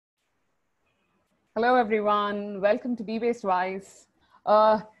Hello, everyone. Welcome to Be Waste Wise.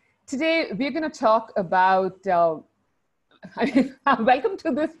 Uh, Today, we're going to talk about, welcome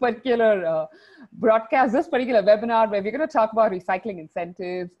to this particular broadcast, this particular webinar, where we're going to talk about recycling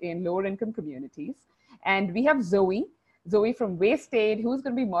incentives in lower income communities. And we have Zoe from WasteAid, who's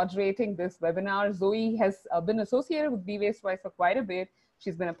going to be moderating this webinar. Zoe has been associated with Be Waste Wise for quite a bit.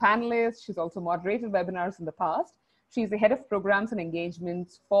 She's been a panelist. She's also moderated webinars in the past. She's the head of programs and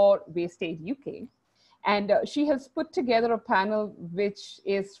engagements for WasteAid UK. And she has put together a panel which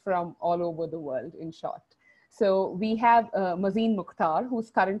is from all over the world, in short. So we have Mazin Mukhtar,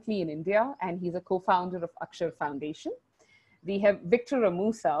 who's currently in India, and he's a co-founder of Akshar Foundation. We have Victor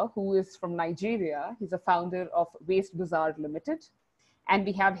Amusa, who is from Nigeria. He's a founder of Waste Bazaar Limited. And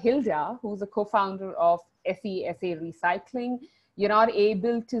we have Hilda, who's a co-founder of SESA Recycling. You're not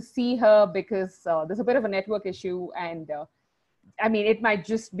able to see her because there's a bit of a network issue. And I mean, it might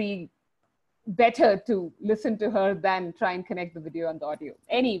just be better to listen to her than try and connect the video and the audio.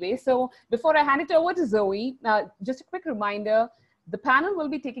 Anyway, so before I hand it over to Zoe, just a quick reminder, the panel will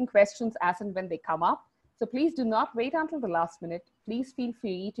be taking questions as and when they come up. So please do not wait until the last minute. Please feel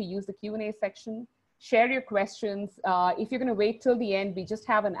free to use the Q&A section, share your questions. If you're gonna wait till the end, we just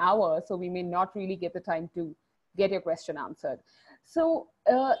have an hour, so we may not really get the time to get your question answered. So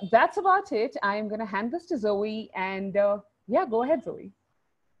that's about it. I'm gonna hand this to Zoe and yeah, go ahead, Zoe.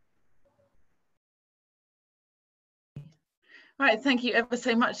 Right, thank you ever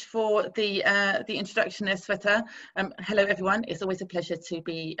so much for the introduction there, Sweta. Hello everyone, it's always a pleasure to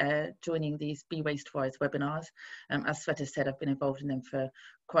be joining these Be Waste Wise webinars. As Sweta said, I've been involved in them for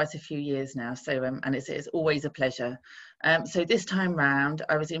quite a few years now, so and it's always a pleasure. So this time round,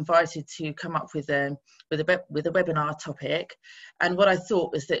 I was invited to come up with a webinar topic, and what I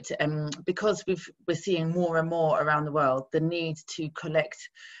thought was that because we're seeing more and more around the world the need to collect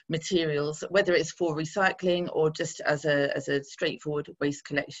materials, whether it's for recycling or just as a straightforward waste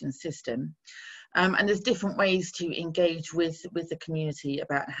collection system, and there's different ways to engage with the community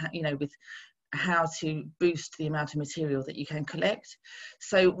about how, with how to boost the amount of material that you can collect.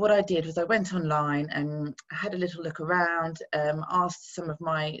 So what I did was I went online and had a little look around, asked some of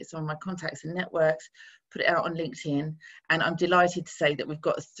my contacts and networks, put it out on LinkedIn, and I'm delighted to say that we've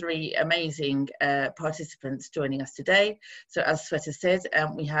got 3 amazing participants joining us today. So as Sweta said,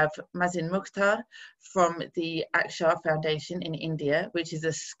 we have Mazin Mukhtar from the Akshar Foundation in India, which is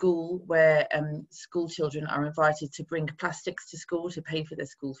a school where school children are invited to bring plastics to school to pay for their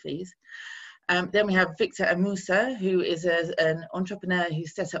school fees. Then we have Victor Amusa, who is an entrepreneur who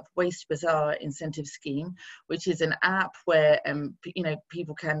set up Waste Bazaar Incentive Scheme, which is an app where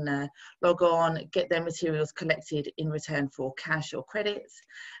people can log on, get their materials collected in return for cash or credits.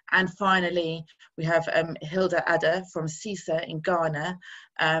 And finally, we have Hilda Adder from CISA in Ghana,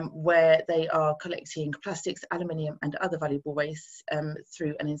 where they are collecting plastics, aluminium and other valuable wastes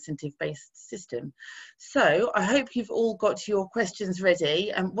through an incentive-based system. So I hope you've all got your questions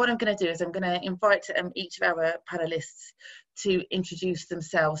ready. What I'm going to do is I'm going to invite each of our panelists to introduce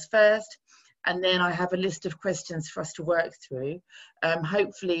themselves first, and then I have a list of questions for us to work through.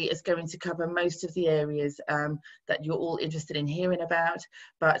 Hopefully it's going to cover most of the areas that you're all interested in hearing about,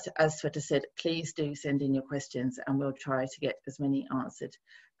 but as Sweta said, please do send in your questions and we'll try to get as many answered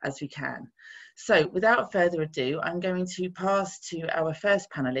as we can. So without further ado, I'm going to pass to our first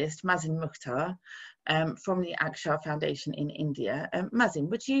panelist, Mazin Mukhtar, from the Akshar Foundation in India. Mazin,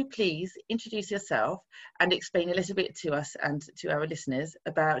 would you please introduce yourself and explain a little bit to us and to our listeners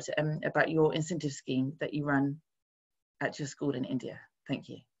about your incentive scheme that you run at your school in India? Thank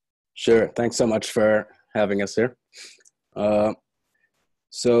you. Sure. Thanks so much for having us here.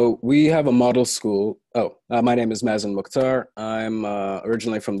 So we have a model school. My name is Mazin Mukhtar. I'm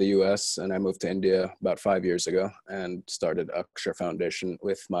originally from the US and I moved to India about 5 years ago and started Akshar Foundation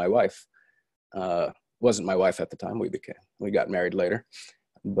with my wife. Wasn't my wife at the time, we got married later,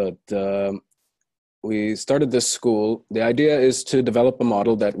 but we started this school. The idea is to develop a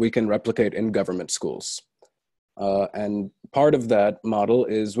model that we can replicate in government schools. And part of that model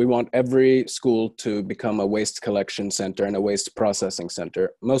is we want every school to become a waste collection center and a waste processing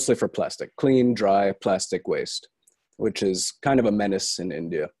center, mostly for plastic, clean, dry plastic waste, which is kind of a menace in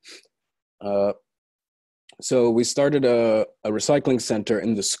India. So we started a recycling center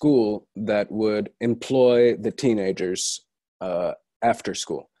in the school that would employ the teenagers after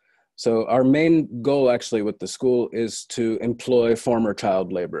school. So our main goal actually with the school is to employ former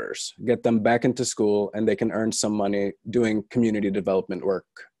child laborers, get them back into school, and they can earn some money doing community development work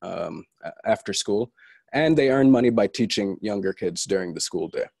after school. And they earn money by teaching younger kids during the school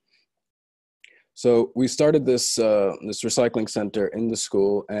day. So we started this this recycling center in the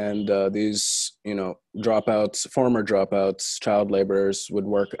school, and these, you know, dropouts, former dropouts, child laborers would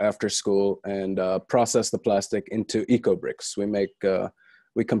work after school and process the plastic into eco bricks.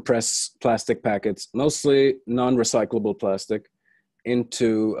 We compress plastic packets, mostly non-recyclable plastic,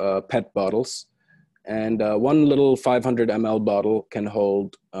 into PET bottles, and one little 500 ml bottle can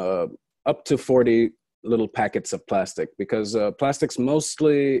hold up to 40 little packets of plastic, because plastic's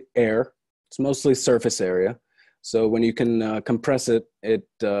mostly air. It's mostly surface area. So when you can compress it, it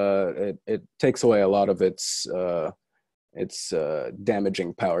takes away a lot of its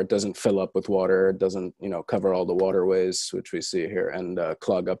damaging power. It doesn't fill up with water. It doesn't, you know, cover all the waterways, which we see here, and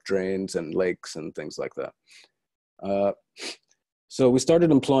clog up drains and lakes and things like that. So we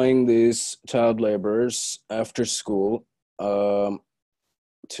started employing these child laborers after school to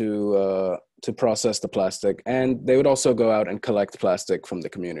process the plastic, and they would also go out and collect plastic from the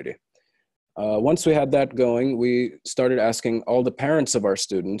community. Once we had that going, we started asking all the parents of our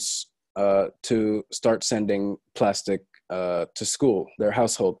students to start sending plastic to school, their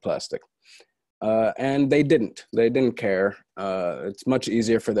household plastic. And they didn't care. It's much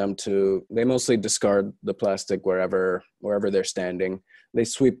easier for them they mostly discard the plastic wherever they're standing. They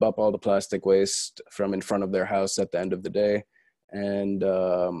sweep up all the plastic waste from in front of their house at the end of the day, and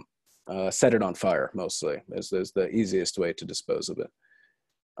set it on fire, mostly, is the easiest way to dispose of it.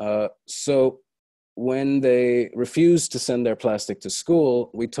 So when they refused to send their plastic to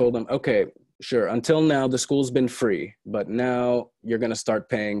school, we told them, okay, sure, until now the school's been free, but now you're going to start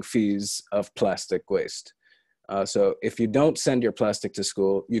paying fees of plastic waste. So if you don't send your plastic to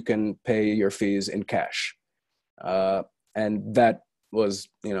school, you can pay your fees in cash. And that was,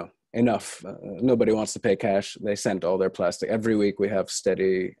 you know, enough. Nobody wants to pay cash. They sent all their plastic. Every week we have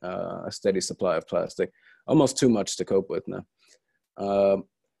a steady supply of plastic, almost too much to cope with now.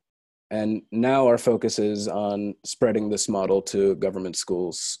 And now our focus is on spreading this model to government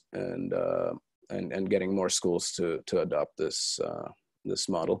schools and getting more schools to adopt this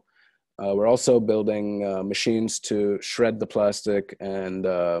model. We're also building machines to shred the plastic and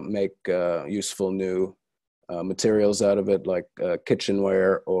make useful new materials out of it, like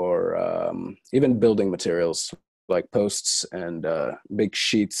kitchenware, or even building materials like posts and big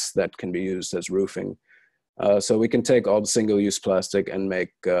sheets that can be used as roofing. So we can take all the single-use plastic and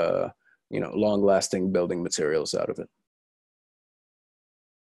make you know, long-lasting building materials out of it.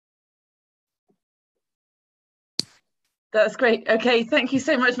 That's great. Okay, thank you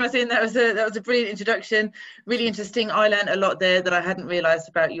so much, Mazen. That was a brilliant introduction. Really interesting. I learned a lot there that I hadn't realised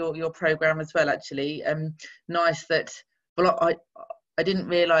about your program as well. Actually, nice that. Well, I didn't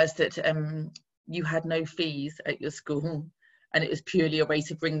realise that you had no fees at your school, and it was purely a way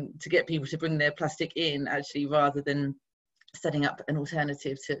to get people to bring their plastic in, actually, rather than setting up an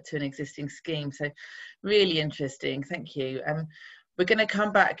alternative to an existing scheme. So really interesting. Thank you. We're going to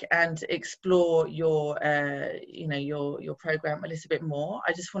come back and explore your your program a little bit more.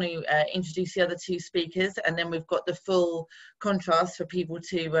 I just want to introduce the other two speakers, and then we've got the full contrast for people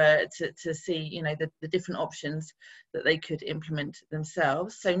to see, you know, the different options that they could implement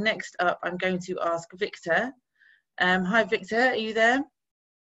themselves. So next up, I'm going to ask Victor. Hi, Victor, are you there?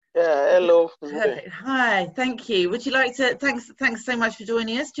 Yeah, hello. Perfect. Hi, thank you. Would you like to, thanks so much for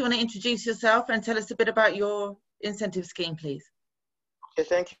joining us. Do you want to introduce yourself and tell us a bit about your incentive scheme, please? Okay,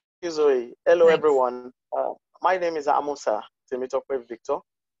 thank you, Zoe. Hello, Thanks. everyone. My name is Amusa Temitope Victor,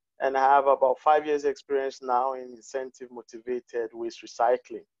 and I have about 5 years experience now in incentive-motivated waste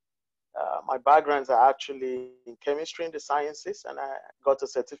recycling. My backgrounds are actually in chemistry and the sciences, and I got a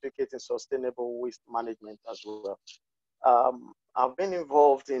certificate in sustainable waste management as well. I've been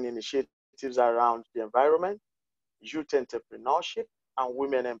involved in initiatives around the environment, youth entrepreneurship, and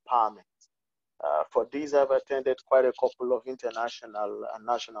women empowerment. For these, I've attended quite a couple of international and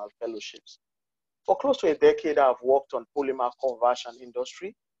national fellowships. For close to a decade, I've worked on polymer conversion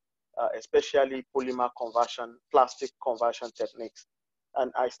industry, especially polymer conversion, plastic conversion techniques.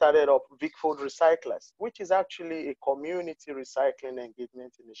 And I started up Vic Food Recyclers, which is actually a community recycling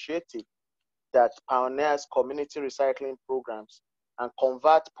engagement initiative that pioneers community recycling programs and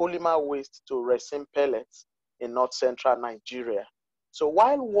convert polymer waste to resin pellets in North Central Nigeria. So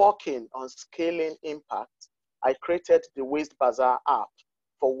while working on scaling impact, I created the Waste Bazaar app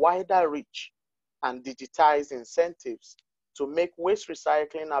for wider reach and digitized incentives to make waste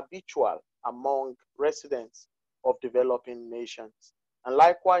recycling habitual among residents of developing nations, and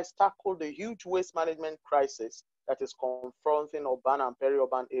likewise tackle the huge waste management crisis that is confronting urban and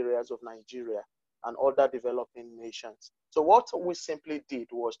peri-urban areas of Nigeria and other developing nations. So what we simply did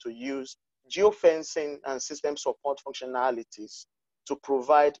was to use geofencing and system support functionalities to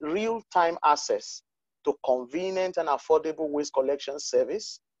provide real-time access to convenient and affordable waste collection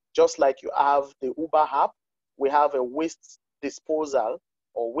service. Just like you have the Uber app, we have a waste disposal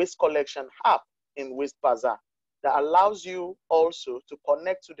or waste collection app in Waste Bazaar that allows you also to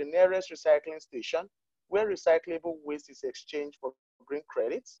connect to the nearest recycling station where recyclable waste is exchanged for green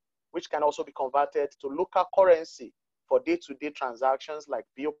credits, which can also be converted to local currency for day-to-day transactions like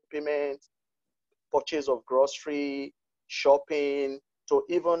bill payment, purchase of grocery, shopping, to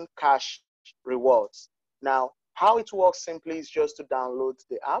even cash rewards. Now, how it works simply is just to download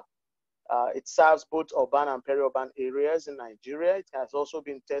the app. It serves both urban and peri-urban areas in Nigeria. It has also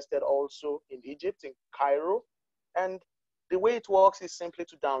been tested also in Egypt, in Cairo. And the way it works is simply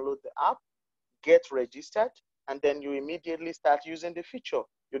to download the app, get registered, and then you immediately start using the feature.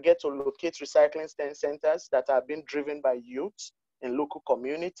 You get to locate recycling centers that are being driven by youths in local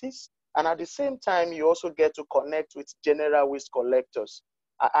communities. And at the same time, you also get to connect with general waste collectors.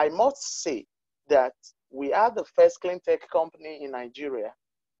 I must say that we are the first clean tech company in Nigeria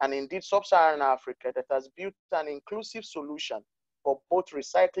and indeed sub-Saharan Africa that has built an inclusive solution for both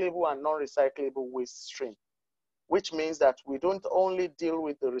recyclable and non-recyclable waste stream, which means that we don't only deal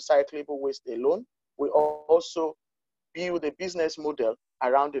with the recyclable waste alone, we also build a business model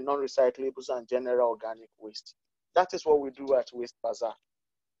around the non-recyclables and general organic waste. That is what we do at Waste Bazaar.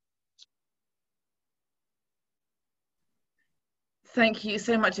 Thank you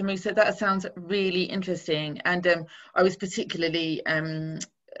so much, Amusa. That sounds really interesting. And I was particularly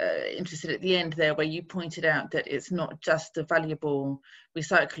interested at the end there where you pointed out that it's not just the valuable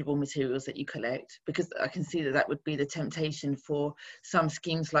recyclable materials that you collect, because I can see that that would be the temptation for some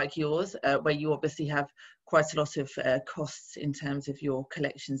schemes like yours, where you obviously have quite a lot of costs in terms of your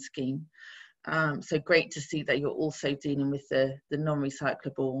collection scheme. So great to see that you're also dealing with the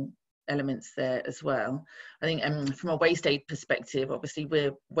non-recyclable elements there as well. I think from a WasteAid perspective, obviously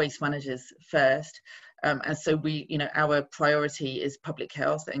we're waste managers first, and so we, you know, our priority is public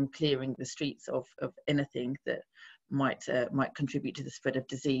health and clearing the streets of anything that might contribute to the spread of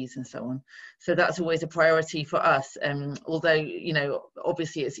disease and so on. So that's always a priority for us. Although, you know,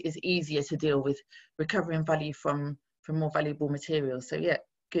 obviously it's easier to deal with recovering value from more valuable materials. So yeah,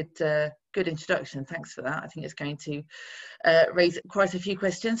 good introduction. Thanks for that. I think it's going to raise quite a few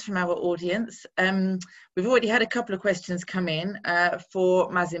questions from our audience. We've already had a couple of questions come in for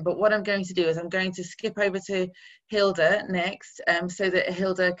Mazin, but what I'm going to do is I'm going to skip over to Hilda next, so that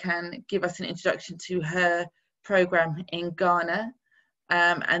Hilda can give us an introduction to her program in Ghana,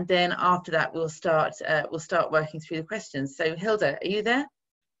 and then after that we'll start working through the questions. So Hilda, are you there?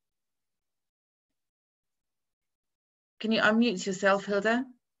 Can you unmute yourself, Hilda?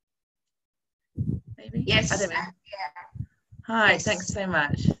 Maybe? Yes. I don't know. Hi, yes. Thanks so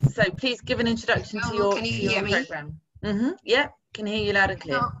much. So please give an introduction to your program. Yeah, can hear you loud and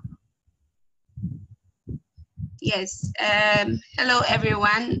clear. Yes. Hello,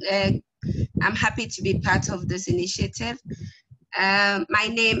 everyone. I'm happy to be part of this initiative. My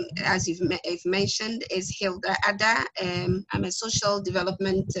name, as you've mentioned, is Hilda Ada. I'm a social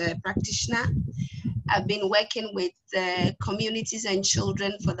development practitioner. I've been working with communities and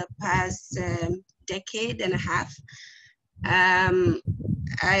children for the past decade and a half.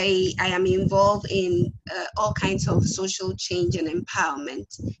 I am involved in all kinds of social change and empowerment,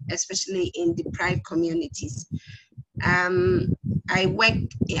 especially in deprived communities. I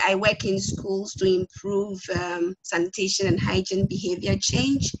work in schools to improve sanitation and hygiene behavior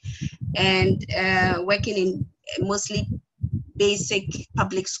change, and working in mostly basic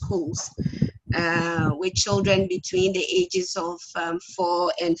public schools with children between the ages of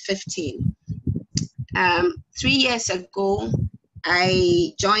 4 and 15. 3 years ago,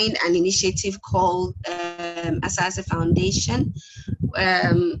 I joined an initiative called Asase Foundation.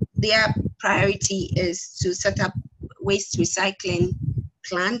 Their priority is to set up waste recycling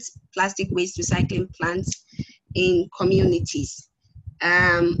plants, plastic waste recycling plants in communities.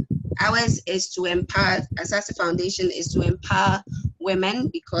 Ours is to empower, Asase Foundation is to empower women,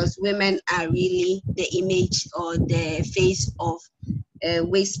 because women are really the image or the face of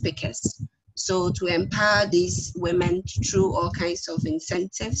waste pickers. So to empower these women through all kinds of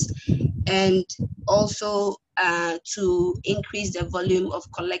incentives, and also to increase the volume of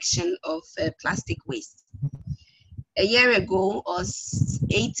collection of plastic waste. A year ago, or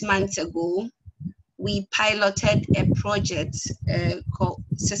 8 months ago, we piloted a project called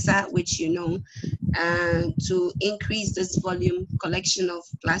CISA, which you know, to increase this volume collection of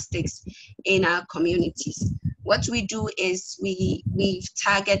plastics in our communities. What we do is we've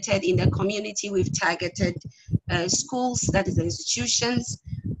targeted in the community, we've targeted schools, that is institutions,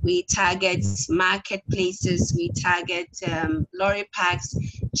 we target marketplaces, we target lorry parks,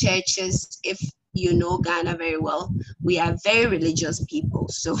 churches. If you know Ghana very well, we are very religious people.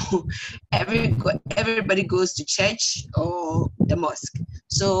 So everybody goes to church or the mosque.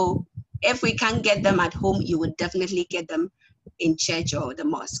 So if we can't get them at home, you would definitely get them in church or the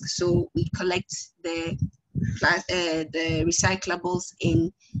mosque. So we collect the recyclables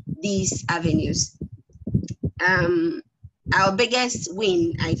in these avenues. Our biggest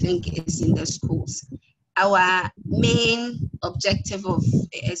win, I think, is in the schools. Our main objective of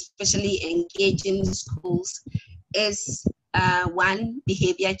especially engaging schools is one,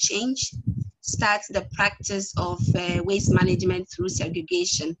 behavior change, start the practice of waste management through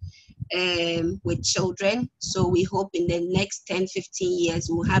segregation with children. So we hope in the next 10, 15 years,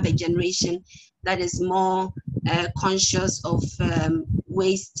 we'll have a generation that is more conscious of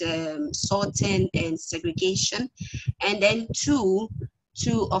waste sorting and segregation. And then two,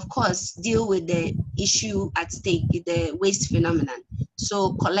 to, of course, deal with the issue at stake, the waste phenomenon.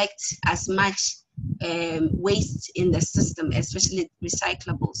 So collect as much waste in the system, especially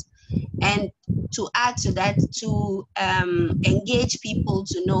recyclables. And to add to that, to engage people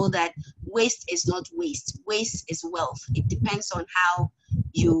to know that waste is not waste. Waste is wealth. It depends on how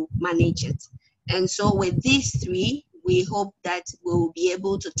you manage it. And so with these three, we hope that we'll be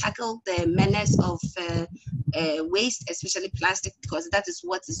able to tackle the menace of waste, especially plastic, because that is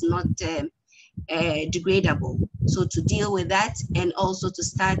what is not degradable. So to deal with that, and also to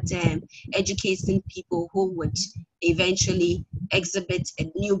start educating people who would eventually exhibit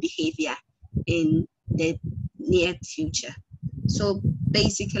a new behavior in the near future. So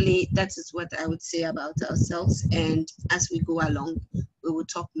basically, that is what I would say about ourselves. And as we go along, we will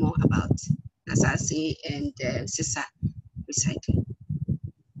talk more about Asase and Sisa recycling.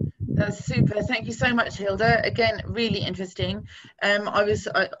 That's super. Thank you so much, Hilda. Again, really interesting. I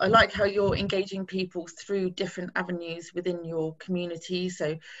like how you're engaging people through different avenues within your community.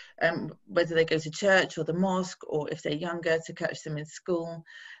 So whether they go to church or the mosque, or if they're younger, to catch them in school.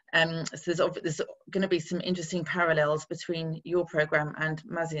 So there's going to be some interesting parallels between your program and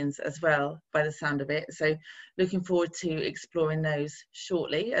Mazin's as well, by the sound of it. So looking forward to exploring those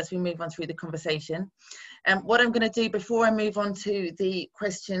shortly as we move on through the conversation. What I'm going to do before I move on to the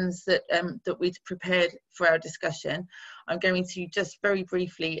questions that that we'd prepared for our discussion, I'm going to just very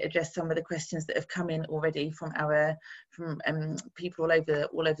briefly address some of the questions that have come in already from people all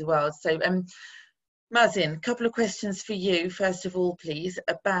over the world. So Mazin, a couple of questions for you, first of all, please,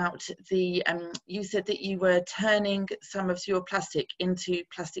 about the, you said that you were turning some of your plastic into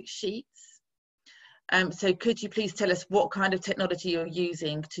plastic sheets. So could you please tell us what kind of technology you're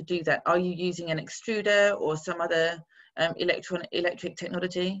using to do that? Are you using an extruder or some other electric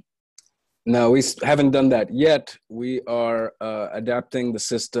technology? No, we haven't done that yet. We are adapting the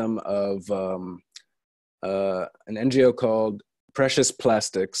system of an NGO called Precious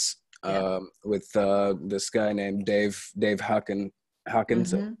Plastics, with this guy named Dave Hawkins, I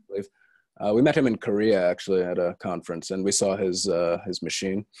believe. We met him in Korea actually at a conference, and we saw his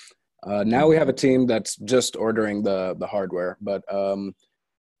machine. Now we have a team that's just ordering the hardware, but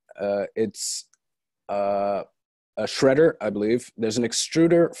it's a shredder, I believe. There's an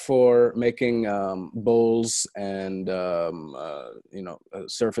extruder for making bowls and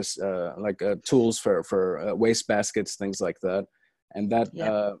surface tools for waste baskets, things like that. And that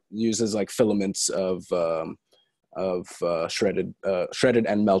uses like filaments of shredded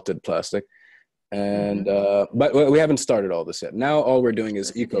and melted plastic. And but we haven't started all this yet. Now all we're doing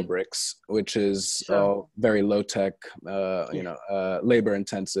is eco bricks, which is all very low tech, labor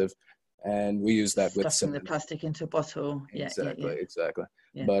intensive, and we use that with stuffing the plastic into a bottle. Exactly.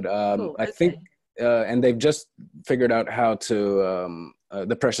 Yeah. But cool. I think and they've just figured out how to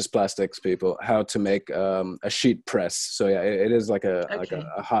the Precious Plastics people, how to make a sheet press. So yeah, it is like a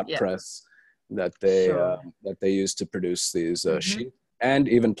hot press that they use to produce these sheet and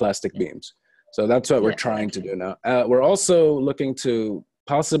even plastic beams. So that's what we're trying to do now. We're also looking to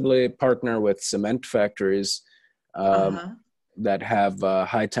possibly partner with cement factories that have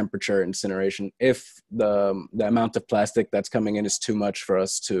high temperature incineration. If the amount of plastic that's coming in is too much for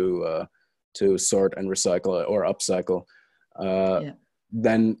us to sort and recycle or upcycle,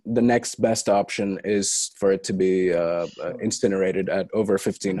 then the next best option is for it to be incinerated at over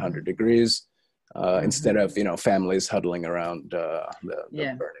 1500 degrees instead of families huddling around the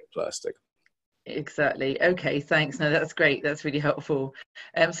burning plastic. Exactly. Okay, thanks. No, that's great. That's really helpful.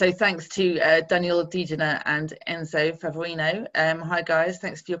 So thanks to Daniel Dijana and Enzo Favorino. Hi guys,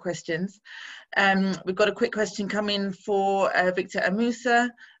 thanks for your questions. We've got a quick question coming for Victor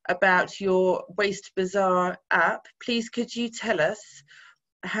Amusa about your Waste Bazaar app. Please, could you tell us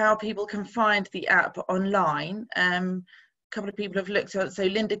how people can find the app online. A couple of people have looked at, so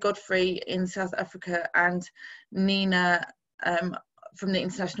Linda Godfrey in South Africa and Nina from the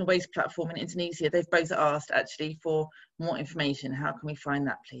International Waste Platform in Indonesia, they've both asked actually for more information. How can we find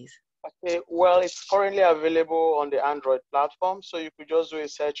that, please? Okay, well, it's currently available on the Android platform, so you could just do a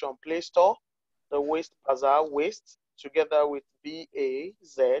search on Play Store, the Waste Bazaar, Waste, together with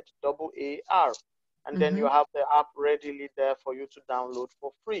BAZAAR, and then you have the app readily there for you to download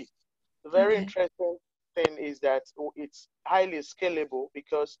for free. The very interesting thing is that it's highly scalable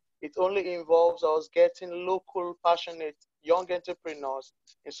because it only involves us getting local, passionate young entrepreneurs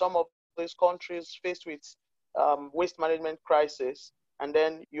in some of these countries faced with waste management crisis. And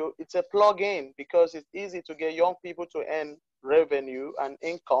then it's a plug-in because it's easy to get young people to earn revenue and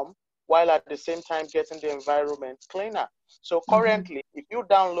income while at the same time getting the environment cleaner. So currently, if you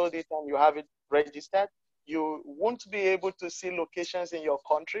download it and you have it registered, you won't be able to see locations in your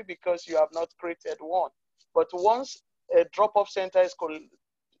country because you have not created one. But once a drop-off center is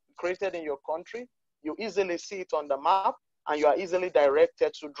created in your country, you easily see it on the map and you are easily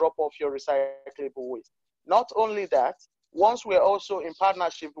directed to drop off your recyclable waste. Not only that, once we're also in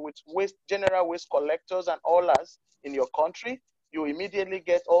partnership with general waste collectors and haulers in your country, you immediately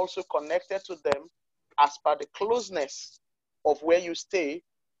get also connected to them as per the closeness of where you stay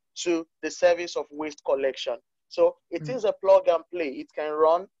to the service of waste collection. So it is a plug and play. It can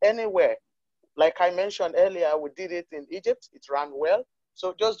run anywhere. Like I mentioned earlier, we did it in Egypt. It ran well.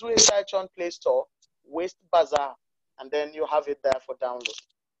 So just do a search on Play Store, Waste Bazaar, and then you have it there for download.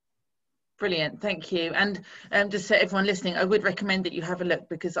 Brilliant, thank you. And just so everyone listening, I would recommend that you have a look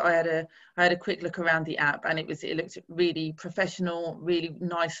because I had a quick look around the app and it looked really professional, really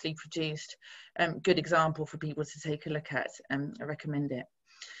nicely produced, good example for people to take a look at. I recommend it.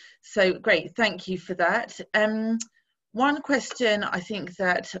 So great, thank you for that. One question I think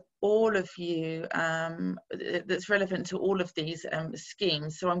that all of you, that's relevant to all of these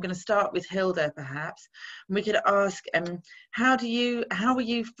schemes. So I'm going to start with Hilda, perhaps. And we could ask, how are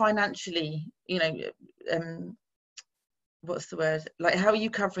you financially, what's the word? Like, how are you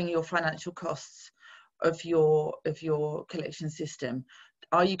covering your financial costs of your collection system?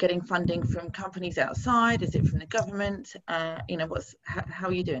 Are you getting funding from companies outside? Is it from the government? How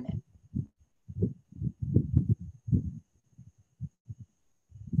are you doing it?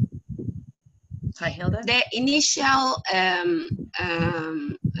 Hi, Hilda. The initial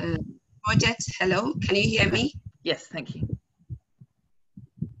project, hello, can you hear me? Yes, thank you.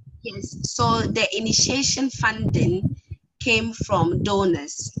 Yes, so the initiation funding came from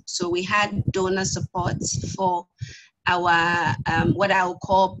donors. So we had donor support for our, what I would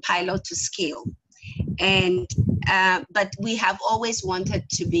call pilot to scale. And, but we have always wanted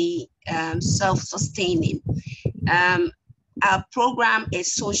to be self-sustaining. Our program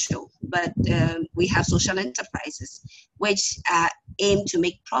is social, but we have social enterprises, which aim to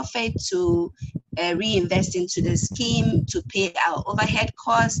make profit, to reinvest into the scheme, to pay our overhead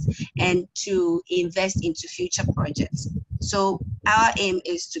costs, and to invest into future projects. So our aim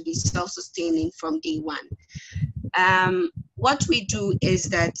is to be self-sustaining from day one. What we do is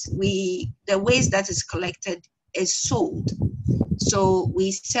that the waste that is collected is sold. So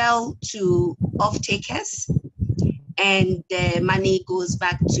we sell to off-takers, and the money goes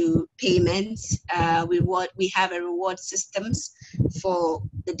back to payments. We have a reward systems for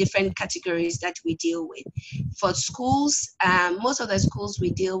the different categories that we deal with. For schools, most of the schools we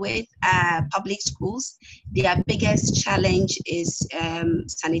deal with are public schools. Their biggest challenge is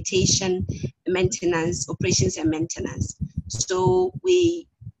sanitation, maintenance, operations and maintenance. So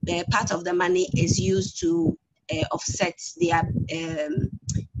part of the money is used to offset their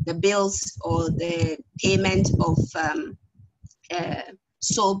the bills or the payment of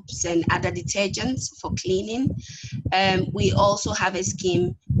soaps and other detergents for cleaning. We also have a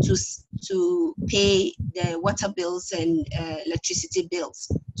scheme to pay the water bills and electricity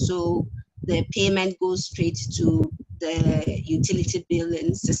bills. So the payment goes straight to the utility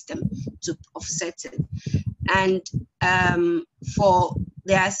billing system to offset it. And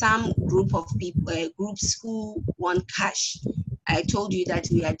there are some group of people, groups who want cash. I told you that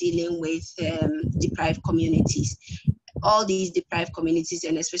we are dealing with deprived communities. All these deprived communities,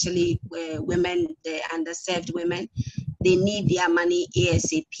 and especially women, the underserved women, they need their money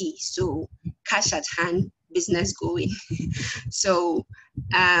ASAP. So cash at hand, business going. So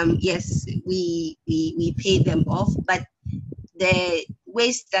yes, we pay them off, but the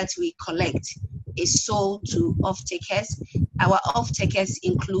waste that we collect is sold to off-takers. Our off-takers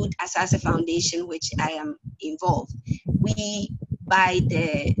include Asase Foundation, which I am involved. We buy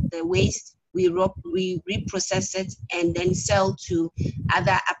the waste we reprocess it and then sell to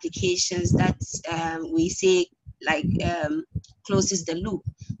other applications that we say like closes the loop.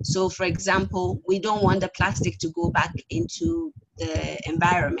 So for example, we don't want the plastic to go back into the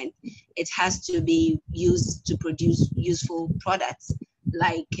environment. It has to be used to produce useful products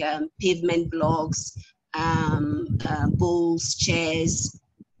like pavement blocks, bowls, chairs,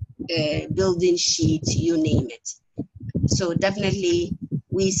 building sheets, you name it. So definitely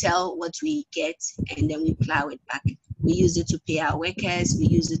we sell what we get and then we plow it back. We use it to pay our workers, we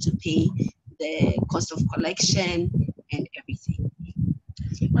use it to pay the cost of collection and everything.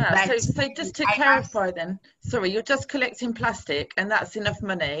 Wow, so just to clarify then, sorry, you're just collecting plastic and that's enough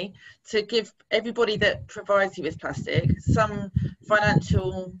money to give everybody that provides you with plastic some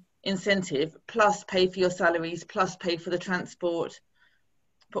financial incentive, plus pay for your salaries, plus pay for the transport,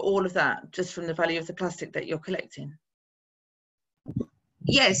 for all of that, just from the value of the plastic that you're collecting?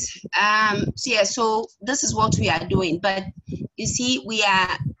 Yes, so this is what we are doing, but you see, we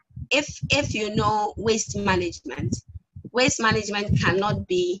are, if you know waste management cannot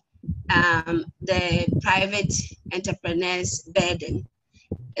be the private entrepreneur's burden.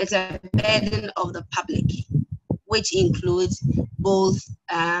 It's a burden of the public, which includes both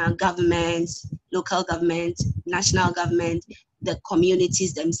governments, local government, national government, the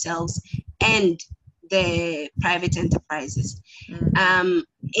communities themselves, and the private enterprises.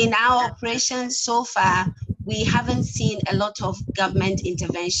 In our operations so far, we haven't seen a lot of government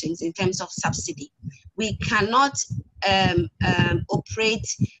interventions in terms of subsidy. We cannot operate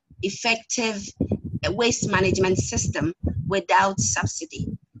effective waste management system without subsidy.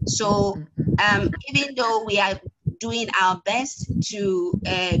 So even though we are doing our best to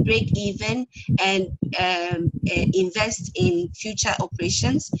break even and invest in future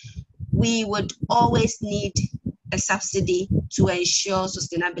operations, we would always need a subsidy to ensure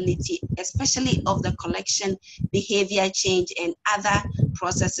sustainability, especially of the collection, behavior change, and other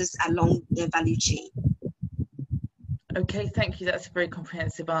processes along the value chain. Okay, thank you. That's a very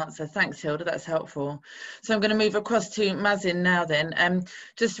comprehensive answer. Thanks, Hilda. That's helpful. So I'm going to move across to Mazin now then.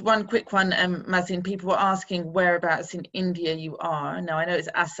 Just one quick one, Mazin. People were asking whereabouts in India you are. Now, I know it's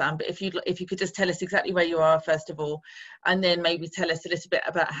Assam, but if you could just tell us exactly where you are, first of all, and then maybe tell us a little bit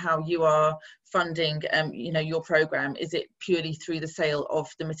about how you are funding your program. Is it purely through the sale of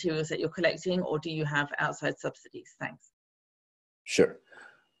the materials that you're collecting, or do you have outside subsidies? Thanks. Sure.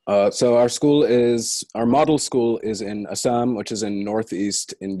 So our model school is in Assam, which is in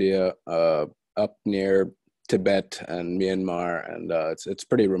northeast India, up near Tibet and Myanmar, and it's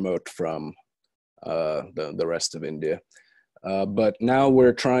pretty remote from the rest of India. But now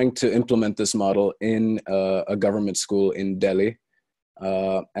we're trying to implement this model in a government school in Delhi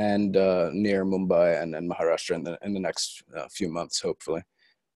and near Mumbai and Maharashtra in the next few months, hopefully.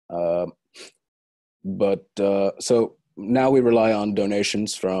 So now we rely on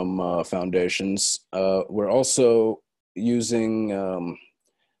donations from foundations. We're also using,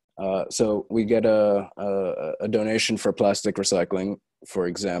 so we get a donation for plastic recycling, for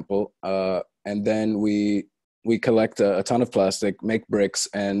example, and then we collect a ton of plastic, make bricks,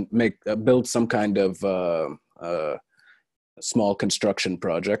 and build some kind of small construction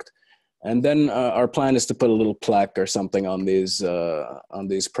project. And then our plan is to put a little plaque or something on these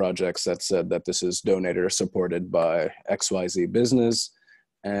projects that said that this is donated or supported by XYZ business,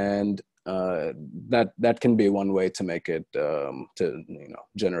 and that can be one way to make it to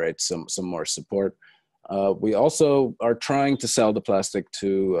generate some more support. We also are trying to sell the plastic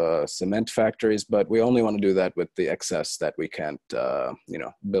to cement factories, but we only want to do that with the excess that we can't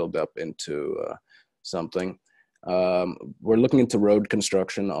build up into something. We're looking into road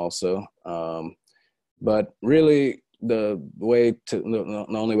construction also, but really the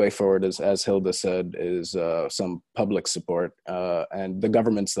only way forward is, as Hilda said, is some public support, and the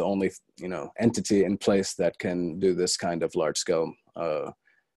government's the only entity in place that can do this kind of large scale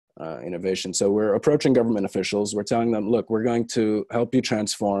innovation. So we're approaching government officials. We're telling them, look, we're going to help you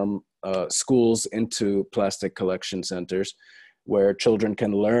transform schools into plastic collection centers where children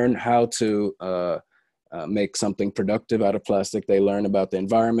can learn how to make something productive out of plastic. They learn about the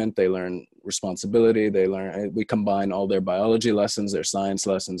environment, they learn responsibility, we combine all their biology lessons, their science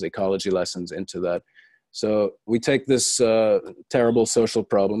lessons, ecology lessons into that. So we take this terrible social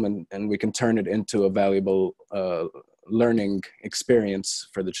problem and we can turn it into a valuable learning experience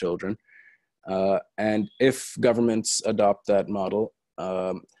for the children. And if governments adopt that model,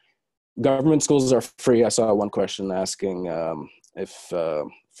 government schools are free. I saw one question asking if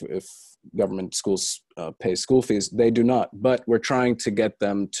government schools pay school fees. They do not, but we're trying to get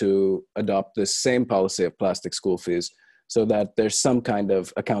them to adopt this same policy of plastic school fees so that there's some kind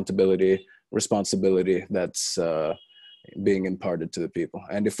of accountability responsibility that's being imparted to the people.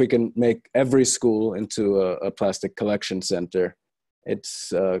 And if we can make every school into a plastic collection center,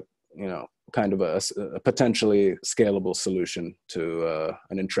 it's kind of a potentially scalable solution to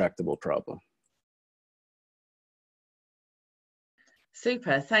an intractable problem.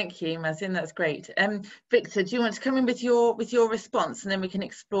 Super, thank you, Mazin. That's great. Victor, do you want to come in with your response, and then we can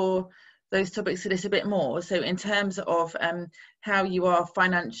explore those topics a little bit more? So, in terms of how you are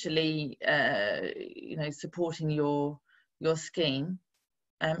financially, supporting your scheme.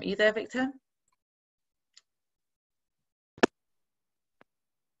 Are you there, Victor?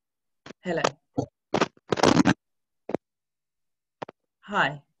 Hello.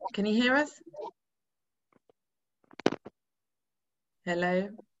 Hi. Can you hear us? Hello.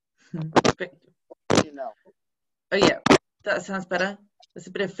 Oh yeah, that sounds better. There's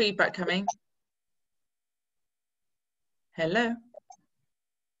a bit of feedback coming. Hello.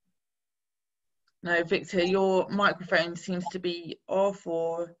 No, Victor, your microphone seems to be off,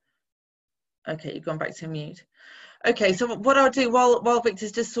 or okay, you've gone back to mute. Okay, so what I'll do while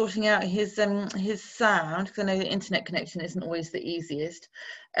Victor's just sorting out his sound, because I know the internet connection isn't always the easiest,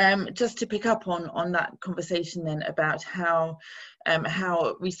 just to pick up on that conversation then about how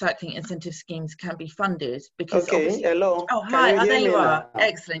recycling incentive schemes can be funded. Because hello. Oh, hi. Can you hear there me you are. now?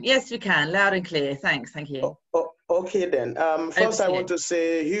 Excellent. Yes, we can. Loud and clear. Thanks. Thank you. Okay then. First, I want you. to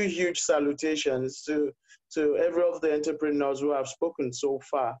say huge salutations to every of the entrepreneurs who have spoken so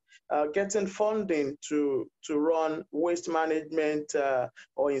far. Getting funding to run waste management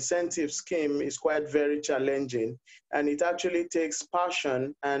or incentive scheme is quite very challenging, and it actually takes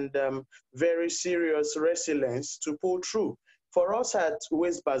passion and very serious resilience to pull through. For us at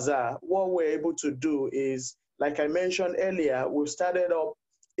Waste Bazaar, what we're able to do is, like I mentioned earlier, we've started up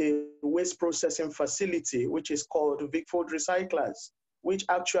a waste processing facility, which is called Vic Food Recyclers, which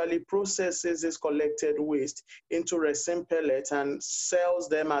actually processes this collected waste into resin pellets and sells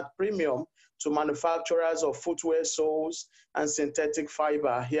them at premium to manufacturers of footwear soles and synthetic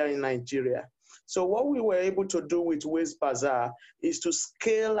fiber here in Nigeria. So what we were able to do with Waste Bazaar is to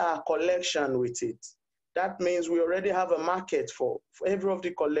scale our collection with it. That means we already have a market for every of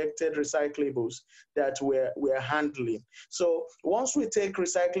the collected recyclables that we're handling. So once we take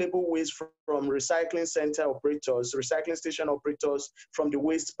recyclable waste from recycling center operators, recycling station operators from the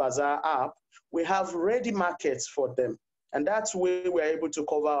Waste Bazaar app, we have ready markets for them. And that's where we're able to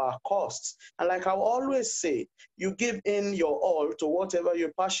cover our costs. And like I always say, you give in your all to whatever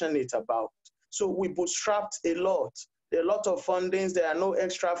you're passionate about. So we bootstrapped a lot of fundings. There are no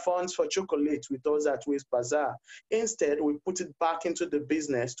extra funds for chocolate with us at Waste Bazaar. Instead, we put it back into the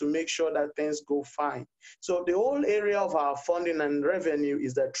business to make sure that things go fine. So the whole area of our funding and revenue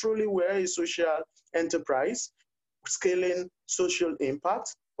is that truly we're a social enterprise, scaling social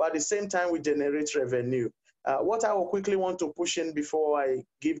impact, but at the same time, we generate revenue. What I will quickly want to push in before I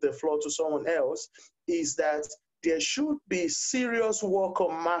give the floor to someone else is that there should be serious work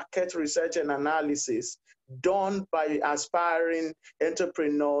on market research and analysis done by aspiring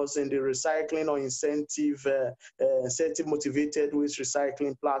entrepreneurs in the recycling or incentive motivated waste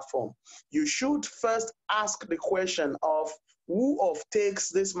recycling platform. You should first ask the question of who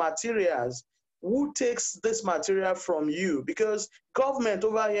offtakes these materials? Who takes this material from you? Because government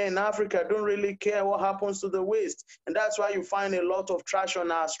over here in Africa don't really care what happens to the waste. And that's why you find a lot of trash on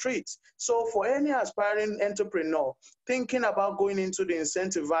our streets. So for any aspiring entrepreneur thinking about going into the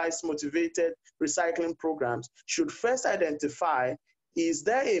incentivized, motivated recycling programs should first identify, is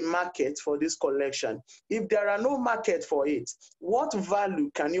there a market for this collection? If there are no market for it, what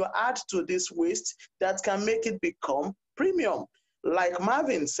value can you add to this waste that can make it become premium? Like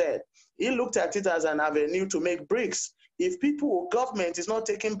Marvin said, he looked at it as an avenue to make bricks. If government is not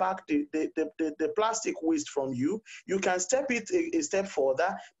taking back the plastic waste from you, you can step it a step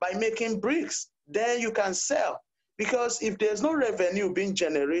further by making bricks. Then you can sell. Because if there's no revenue being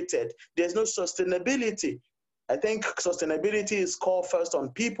generated, there's no sustainability. I think sustainability is called first on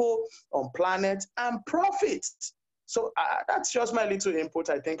people, on planet, and profits. So that's just my little input.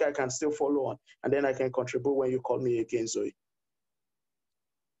 I think I can still follow on, and then I can contribute when you call me again, Zoe.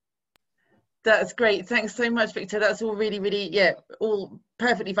 That's great. Thanks so much, Victor. That's all really, all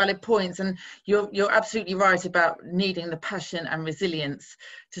perfectly valid points. And you're absolutely right about needing the passion and resilience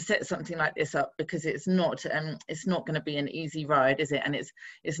to set something like this up, because it's not going to be an easy ride, is it? And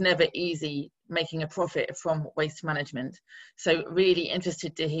it's never easy making a profit from waste management. So really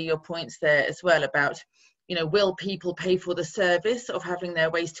interested to hear your points there as well about, will people pay for the service of having their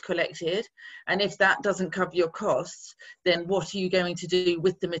waste collected? And if that doesn't cover your costs, then what are you going to do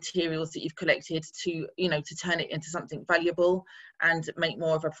with the materials that you've collected to turn it into something valuable and make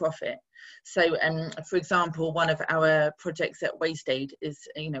more of a profit. So for example, one of our projects at WasteAid is,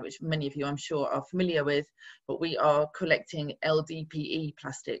 which many of you I'm sure are familiar with, but we are collecting LDPE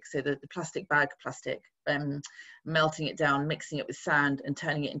plastic, so the plastic bag plastic, melting it down, mixing it with sand and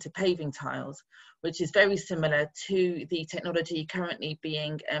turning it into paving tiles, which is very similar to the technology currently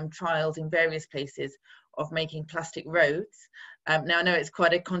being trialed in various places of making plastic roads. Now I know it's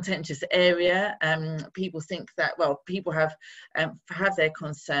quite a contentious area. People think that, well, people have their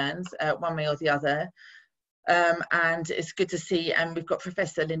concerns one way or the other, and it's good to see. And we've got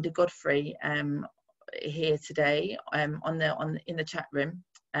Professor Linda Godfrey here today in the chat room,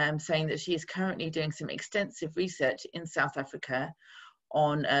 saying that she is currently doing some extensive research in South Africa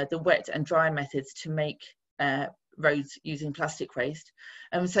on the wet and dry methods to make roads using plastic waste.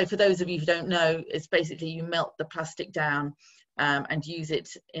 So for those of you who don't know, it's basically you melt the plastic down and use it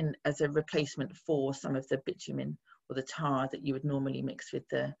as a replacement for some of the bitumen or the tar that you would normally mix with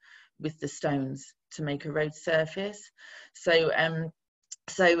the stones to make a road surface. So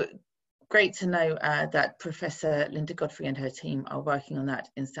great to know that Professor Linda Godfrey and her team are working on that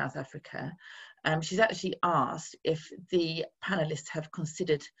in South Africa. She's actually asked if the panelists have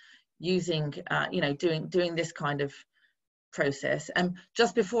considered using, doing this kind of process.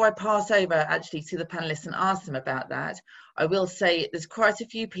 Just before I pass over actually to the panelists and ask them about that, I will say there's quite a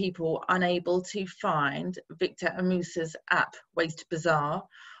few people unable to find Victor Amusa's app, Waste Bazaar,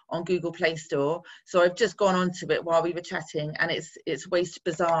 on Google Play Store. So I've just gone onto it while we were chatting, and it's Waste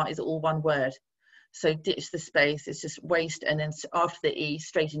Bazaar is all one word. So ditch the space, it's just waste, and then after the E,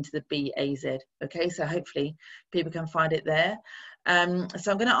 straight into the B-A-Z. Okay, so hopefully people can find it there.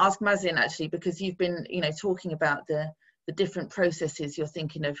 So I'm going to ask Mazin actually, because you've been, talking about the different processes you're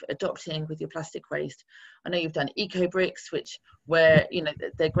thinking of adopting with your plastic waste. I know you've done eco bricks, where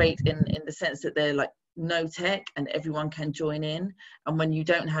they're great in the sense that they're like no tech and everyone can join in. And when you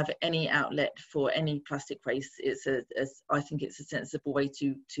don't have any outlet for any plastic waste, I think it's a sensible way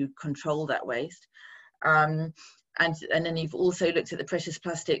to control that waste. And then you've also looked at the precious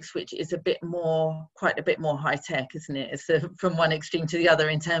plastics, which is quite a bit more high tech, isn't it? It's from one extreme to the other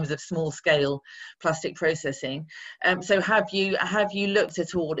in terms of small scale plastic processing. So have you looked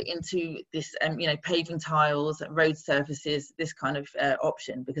at all into this, paving tiles, road surfaces, this kind of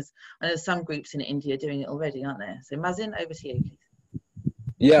option? Because I know some groups in India are doing it already, aren't there? So Mazin, over to you, please.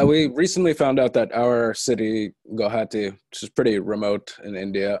 Yeah, we recently found out that our city, Guwahati, which is pretty remote in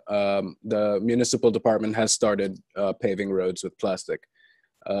India, the municipal department has started paving roads with plastic.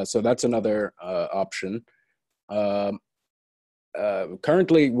 So that's another option. Currently,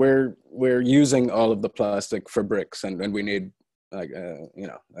 we're using all of the plastic for bricks, and we need,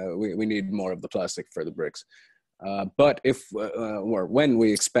 we need more of the plastic for the bricks. But if or when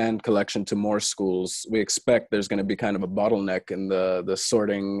we expand collection to more schools, we expect there's going to be kind of a bottleneck in the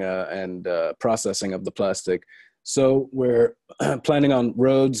sorting and processing of the plastic. So we're planning on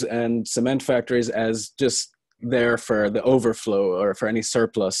roads and cement factories as just there for the overflow or for any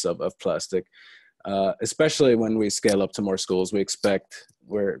surplus of plastic. Especially when we scale up to more schools, we expect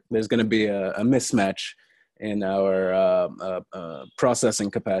there's going to be a mismatch in our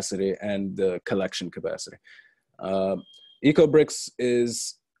processing capacity and the collection capacity. EcoBricks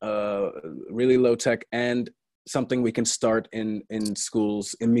is really low tech and something we can start in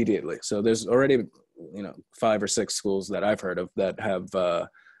schools immediately. So there's already 5 or 6 schools that I've heard of that have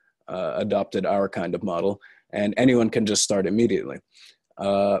adopted our kind of model, and anyone can just start immediately.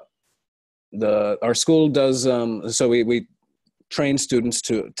 Our school does so we train students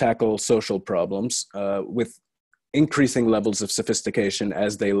to tackle social problems with increasing levels of sophistication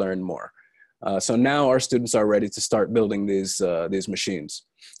as they learn more. So now our students are ready to start building these machines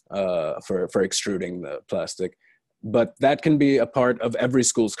for extruding the plastic, but that can be a part of every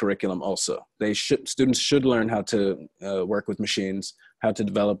school's curriculum also. Students should learn how to work with machines, how to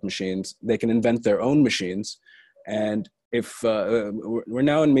develop machines. They can invent their own machines, and if we're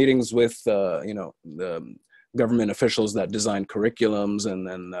now in meetings with the government officials that design curriculums and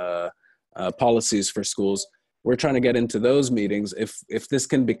then policies for schools. We're trying to get into those meetings. If this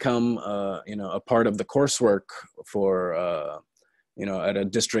can become, a part of the coursework for, at a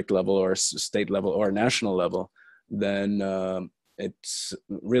district level or state level or national level, then it's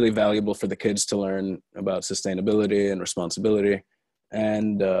really valuable for the kids to learn about sustainability and responsibility,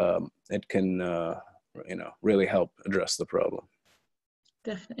 and it can, really help address the problem.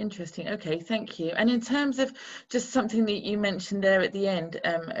 Definitely interesting. Okay, thank you. And in terms of just something that you mentioned there at the end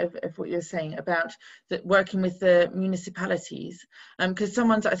of what you're saying about working with the municipalities, because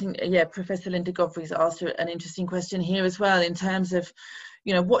I think, Professor Linda Godfrey's asked an interesting question here as well in terms of,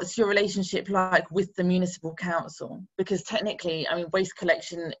 you know, what's your relationship like with the municipal council? Because technically, I mean, waste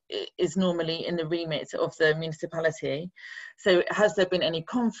collection is normally in the remit of the municipality. So has there been any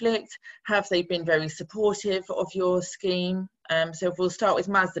conflict? Have they been very supportive of your scheme? So if we'll start with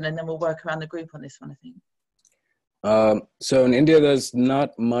Mazen and then we'll work around the group on this one, I think. So in India, there's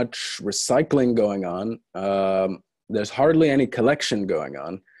not much recycling going on. There's hardly any collection going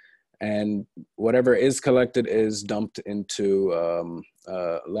on. And whatever is collected is dumped into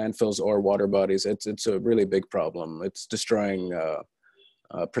landfills or water bodies. It's a really big problem. It's destroying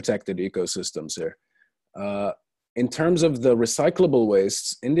protected ecosystems here. In terms of the recyclable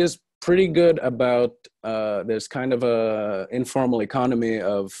wastes, India's pretty good about, there's kind of a informal economy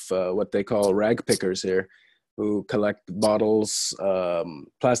of what they call rag pickers here, who collect bottles,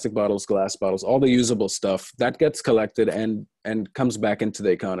 plastic bottles, glass bottles, all the usable stuff that gets collected and comes back into the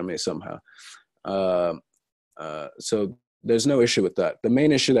economy somehow. So there's no issue with that. The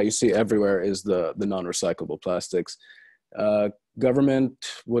main issue that you see everywhere is the non-recyclable plastics. Government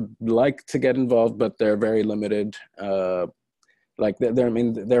would like to get involved, but they're very limited. Like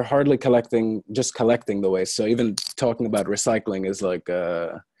they're hardly collecting the waste. So even talking about recycling is like,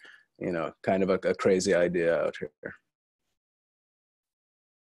 you know, kind of a crazy idea out here.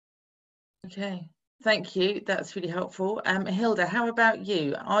 Okay, thank you. That's really helpful. Hilda, how about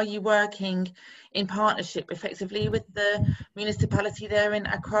you? Are you working in partnership effectively with the municipality there in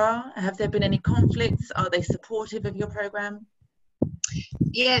Accra? Have there been any conflicts? Are they supportive of your program?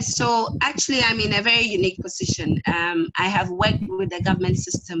 Yes, so actually I'm in a very unique position. I have worked with the government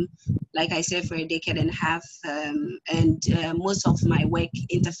system, like I said, for a decade and a half, and most of my work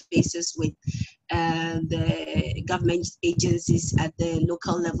interfaces with the government agencies at the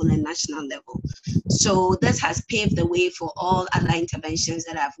local level and national level. So this has paved the way for all other interventions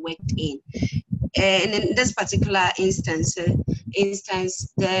that I've worked in. And in this particular instance,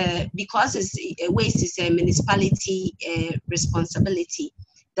 because waste is a municipality responsibility,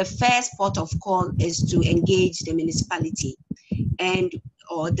 the first port of call is to engage the municipality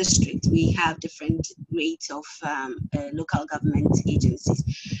or district. We have different rates of local government agencies.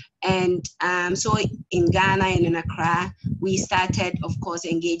 And so in Ghana and in Accra, we started, of course,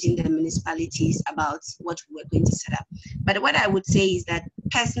 engaging the municipalities about what we were going to set up. But what I would say is that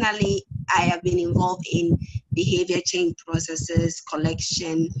personally, I have been involved in behavior change processes,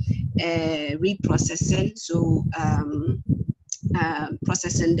 collection, reprocessing, so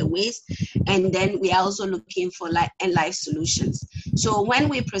processing the waste, and then we are also looking for end-life solutions. So when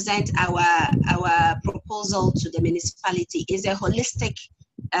we present our proposal to the municipality, is a holistic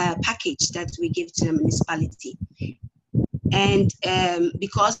package that we give to the municipality. And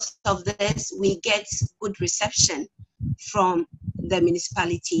because of this, we get good reception from the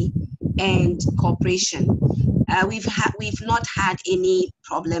municipality and cooperation. We've not had any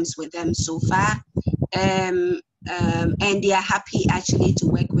problems with them so far, and they are happy actually to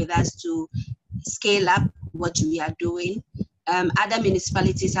work with us to scale up what we are doing. Other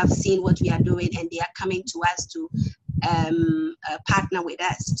municipalities have seen what we are doing and they are coming to us to partner with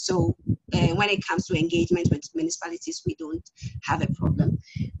us. So when it comes to engagement with municipalities, we don't have a problem.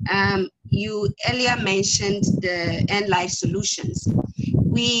 You earlier mentioned the end-life solutions.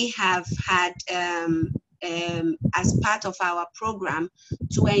 We have had, as part of our program,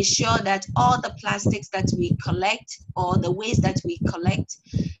 to ensure that all the plastics that we collect or the waste that we collect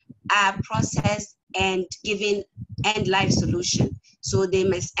are processed and given end-life solution. So they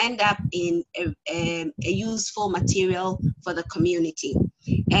must end up in a useful material for the community.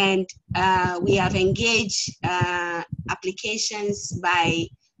 And we have engaged applications by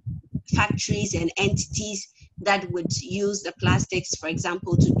factories and entities that would use the plastics, for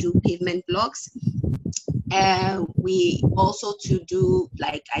example, to do pavement blocks. We also to do,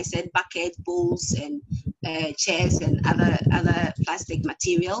 like I said, bucket, bowls, and chairs and other plastic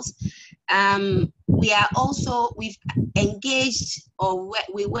materials. We've engaged, or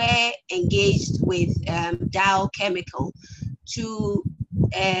we were engaged with Dow Chemical to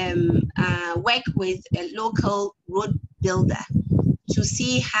work with a local road builder to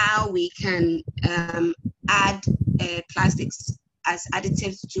see how we can add plastics as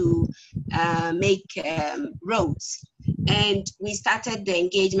additives to make roads. And we started the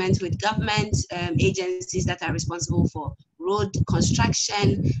engagement with government agencies that are responsible for road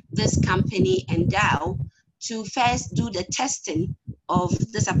construction, this company and Dow, to first do the testing of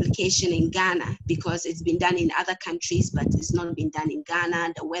this application in Ghana, because it's been done in other countries, but it's not been done in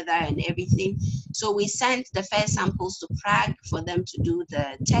Ghana, the weather and everything. So we sent the first samples to Prague for them to do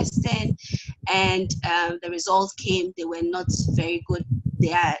the testing, and the results came. They were not very good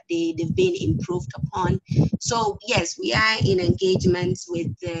they've been improved upon. So yes, we are in engagements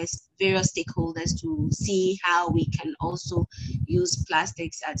with various stakeholders to see how we can also use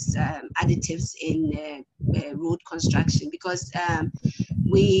plastics as additives in road construction, because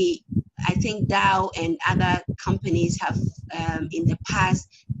I think Dow and other companies have in the past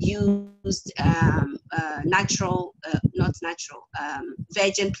used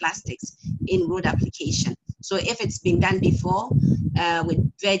virgin plastics in road application. So if it's been done before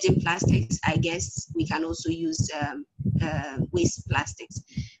with virgin plastics, I guess we can also use waste plastics.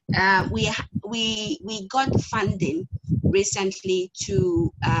 We got funding recently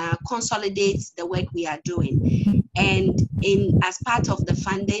to consolidate the work we are doing, and as part of the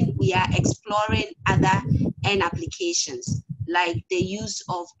funding, we are exploring other end applications, like the use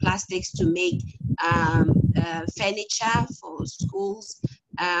of plastics to make furniture for schools,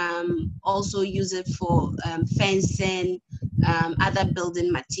 also use it for fencing, other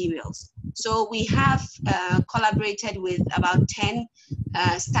building materials. So we have collaborated with about 10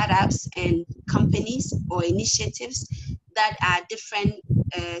 startups and companies or initiatives that are different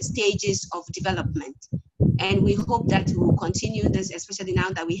stages of development. And we hope that we will continue this, especially now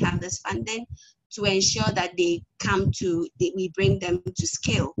that we have this funding, to ensure that we bring them to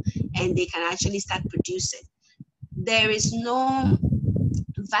scale and they can actually start producing. There is no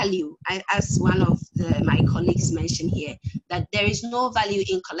value, as one of my colleagues mentioned here, that there is no value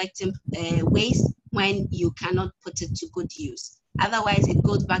in collecting waste when you cannot put it to good use. Otherwise, it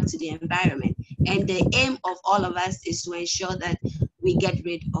goes back to the environment. And the aim of all of us is to ensure that we get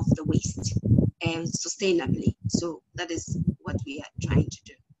rid of the waste sustainably. So that is what we are trying to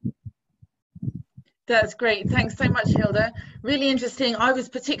do. That's great. Thanks so much, Hilda. Really interesting. I was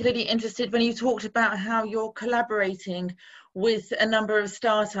particularly interested when you talked about how you're collaborating with a number of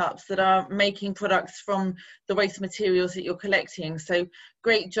startups that are making products from the waste materials that you're collecting. So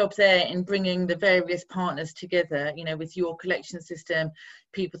great job there in bringing the various partners together, you know, with your collection system,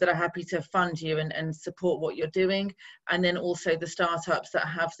 people that are happy to fund you and support what you're doing, and then also the startups that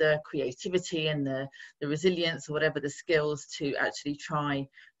have the creativity and the resilience or whatever the skills to actually try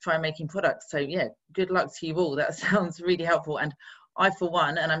making products. So yeah, good luck to you all. That sounds really helpful. And I, for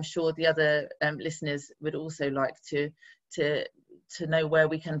one, and I'm sure the other listeners would also like to know where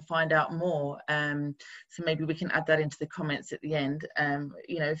we can find out more. So maybe we can add that into the comments at the end.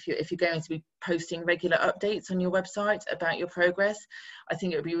 You know, if you're going to be posting regular updates on your website about your progress, I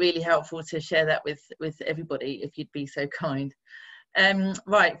think it would be really helpful to share that with everybody, if you'd be so kind.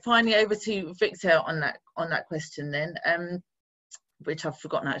 Right, finally over to Victor on that question then. Which I've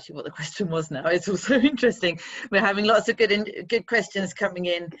forgotten actually what the question was now. It's also interesting. We're having lots of good questions coming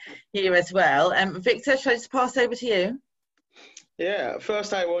in here as well. Victor, shall I just pass over to you? Yeah,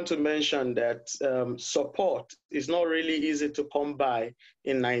 first I want to mention that support is not really easy to come by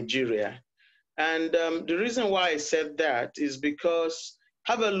in Nigeria. And the reason why I said that is because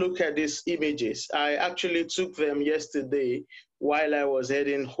have a look at these images. I actually took them yesterday while I was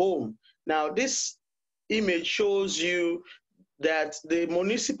heading home. Now, this image shows you that the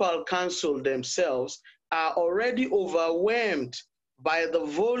municipal council themselves are already overwhelmed by the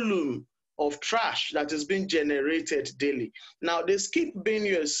volume of trash that is being generated daily. Now, the skip bin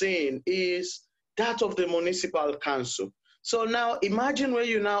you're seeing is that of the municipal council. So now imagine when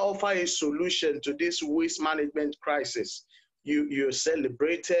you now offer a solution to this waste management crisis. You're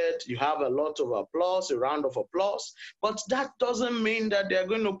celebrated, you have a lot of applause, a round of applause, but that doesn't mean that they're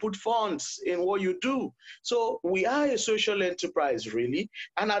going to put funds in what you do. So we are a social enterprise, really,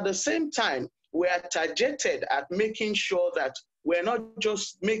 and at the same time, we are targeted at making sure that we're not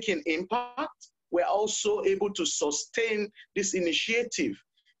just making impact, we're also able to sustain this initiative.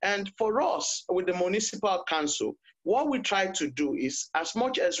 And for us, with the municipal council, what we try to do is, as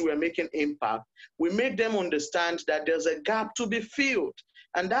much as we're making impact, we make them understand that there's a gap to be filled.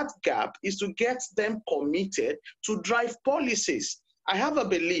 And that gap is to get them committed to drive policies. I have a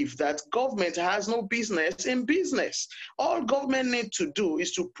belief that government has no business in business. All government needs to do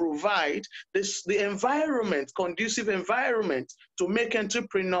is to provide the environment, conducive environment to make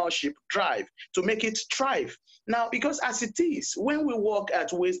entrepreneurship drive, to make it thrive. Now, because as it is, when we work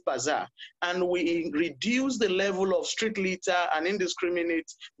at Waste Bazaar and we reduce the level of street litter and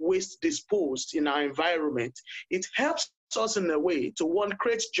indiscriminate waste disposed in our environment, it helps us in a way to, one,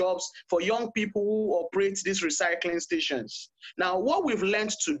 create jobs for young people who operate these recycling stations. Now, what we've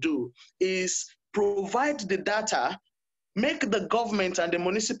learned to do is provide the data, make the government and the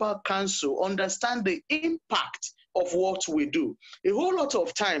municipal council understand the impact of what we do. A whole lot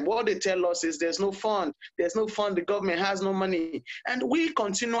of time, what they tell us is there's no fund, the government has no money. And we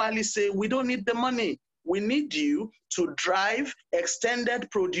continually say, we don't need the money. we need you to drive extended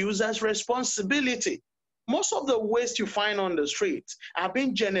producers' responsibility. Most of the waste you find on the streets are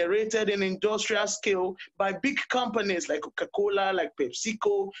being generated in industrial scale by big companies like Coca-Cola, like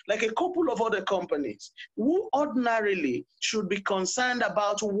PepsiCo, like a couple of other companies who ordinarily should be concerned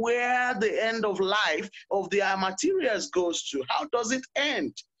about where the end of life of their materials goes to. How does it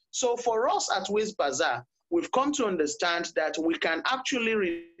end? So for us at Waste Bazaar, we've come to understand that we can actually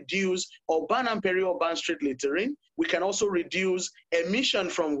reduce urban and peri-urban street littering. We can also reduce emission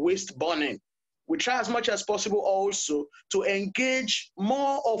from waste burning. We try as much as possible also to engage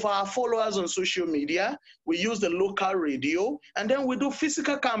more of our followers on social media. We use the local radio, and then we do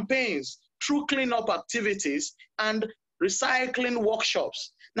physical campaigns through cleanup activities and recycling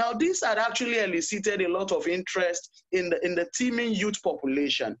workshops. Now, this had actually elicited a lot of interest in the teeming youth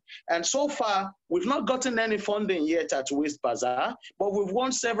population. And so far, we've not gotten any funding yet at Waste Bazaar, but we've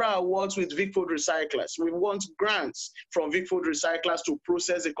won several awards with Vic Food Recyclers. We've won grants from Vic Food Recyclers to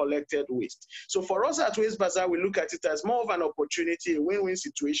process the collected waste. So for us at Waste Bazaar, we look at it as more of an opportunity, a win-win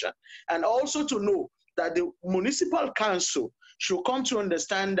situation, and also to know that the municipal council should come to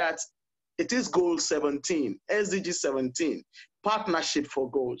understand that it is goal 17, SDG 17, partnership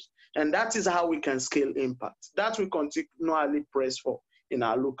for goals. And that is how we can scale impact. That we continually press for in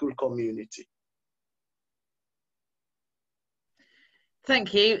our local community.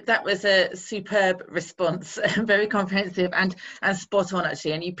 Thank you. That was a superb response, very comprehensive and spot on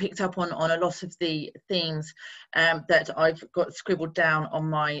actually. And you picked up on a lot of the themes that I've got scribbled down on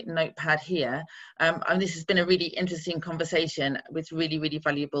my notepad here. And this has been a really interesting conversation with really, really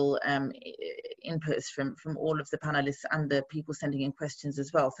valuable inputs from all of the panelists and the people sending in questions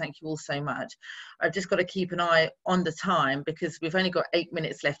as well. Thank you all so much. I've just got to keep an eye on the time because we've only got 8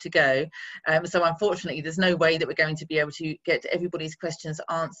 minutes left to go. So unfortunately, there's no way that we're going to be able to get everybody's questions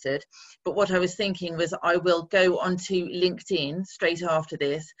answered. But what I was thinking was I will go onto LinkedIn straight after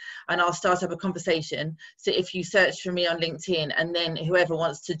this and I'll start up a conversation. So if you search for me on LinkedIn and then whoever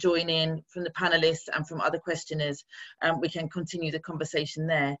wants to join in from the panelists and from other questioners, we can continue the conversation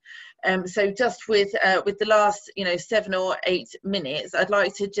there. So just with the last 7 or 8 minutes, I'd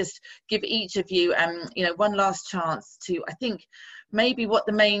like to just give each of you one last chance to, I think maybe what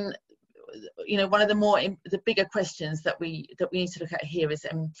the main one of the bigger questions that we need to look at here is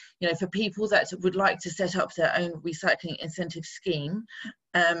for people that would like to set up their own recycling incentive scheme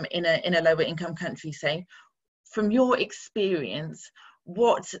in a lower income country, say, from your experience,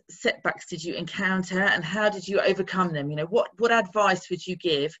 what setbacks did you encounter and how did you overcome them? What advice would you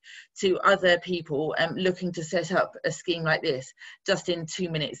give to other people looking to set up a scheme like this? Just in 2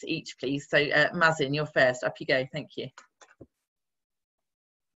 minutes each, please. So Mazin, you're first. Up you go. Thank you.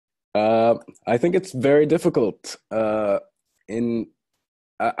 I think it's very difficult. I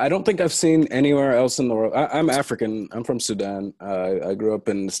don't think I've seen anywhere else in the world. I'm African. I'm from Sudan. I grew up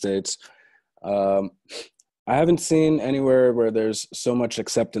in the States. I haven't seen anywhere where there's so much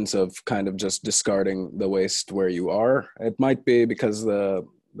acceptance of kind of just discarding the waste where you are. It might be because the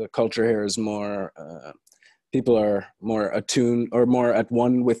culture here is more, people are more attuned or more at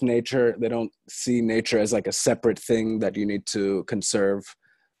one with nature. They don't see nature as like a separate thing that you need to conserve.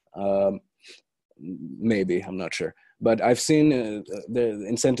 Maybe, I'm not sure, but I've seen the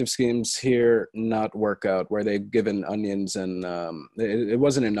incentive schemes here not work out where they've given onions and it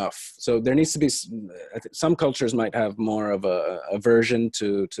wasn't enough. So there needs to be, some cultures might have more of a aversion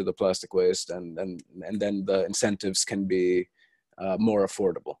to the plastic waste and then the incentives can be more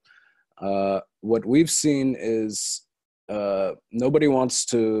affordable. What we've seen is nobody wants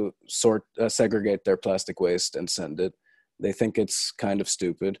to segregate their plastic waste and send it. They think it's kind of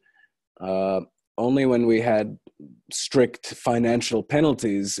stupid. Only when we had strict financial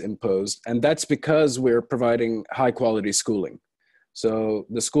penalties imposed, and that's because we're providing high quality schooling. So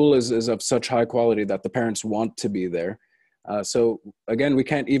the school is of such high quality that the parents want to be there. So again, we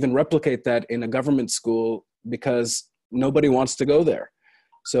can't even replicate that in a government school because nobody wants to go there.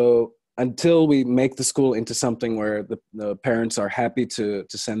 So until we make the school into something where the parents are happy to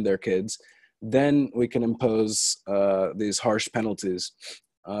send their kids, then we can impose these harsh penalties.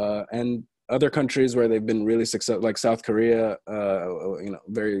 And other countries where they've been really successful, like South Korea,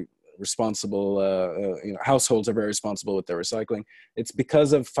 very responsible, households are very responsible with their recycling. It's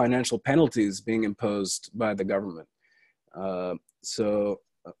because of financial penalties being imposed by the government. Yeah,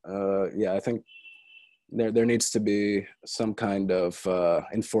 I think there needs to be some kind of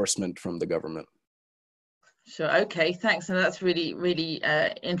enforcement from the government. Sure. Okay. Thanks. And that's really, really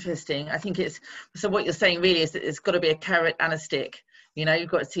interesting. I think so what you're saying really is that it's got to be a carrot and a stick. You know, you've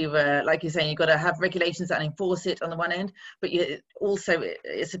got to, like you're saying, you've got to have regulations that enforce it on the one end, but also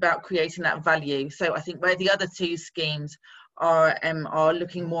it's about creating that value. So I think where the other two schemes are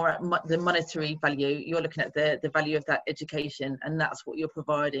looking more at the monetary value, you're looking at the value of that education, and that's what you're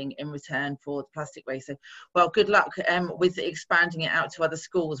providing in return for the plastic waste. So, well, good luck with expanding it out to other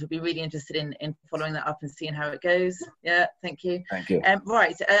schools. We'd be really interested in following that up and seeing how it goes. Yeah, thank you. Thank you.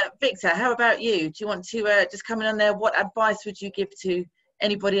 Right, Victor, how about you? Do you want to just come in on there? What advice would you give to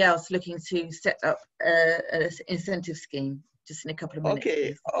anybody else looking to set up an incentive scheme? Just in a couple of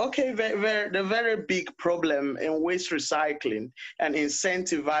minutes. Okay. The very big problem in waste recycling and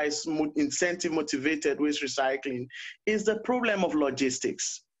incentive motivated waste recycling is the problem of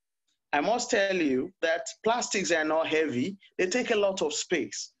logistics. I must tell you that plastics are not heavy. They take a lot of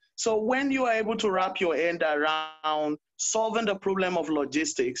space. So when you are able to wrap your hand around solving the problem of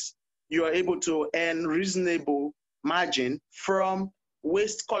logistics, you are able to earn reasonable margin from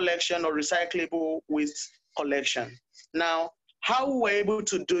waste collection or recyclable waste collection. Now, how we were able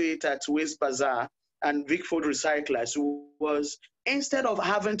to do it at Waste Bazaar and Vic Food Recyclers was, instead of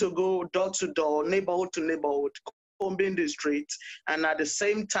having to go door to door, neighborhood to neighborhood, combing the streets, and at the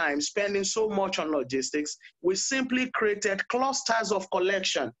same time spending so much on logistics, we simply created clusters of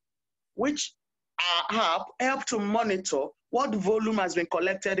collection, which help to monitor what volume has been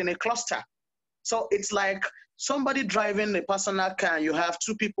collected in a cluster. So it's like somebody driving a personal car, and you have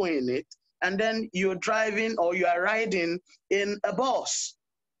two people in it, and then you're driving or you are riding in a bus.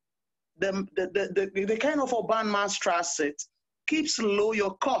 The kind of urban mass transit keeps low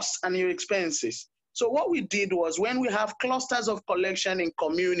your costs and your expenses. So what we did was, when we have clusters of collection in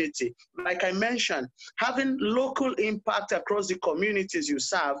community, like I mentioned, having local impact across the communities you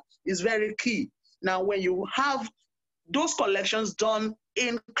serve is very key. Now, when you have those collections done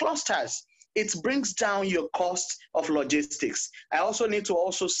in clusters, it brings down your cost of logistics. I also need to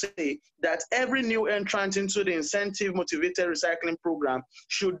also say that every new entrant into the incentive motivated recycling program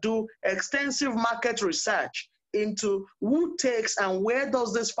should do extensive market research into who takes and where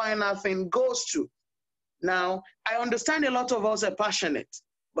does this final thing goes to. Now, I understand a lot of us are passionate,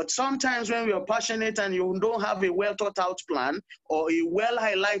 but sometimes when we are passionate and you don't have a well thought out plan or a well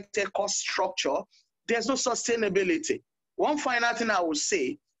highlighted cost structure, there's no sustainability. One final thing I would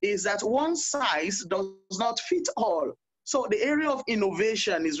say is that one size does not fit all. So the area of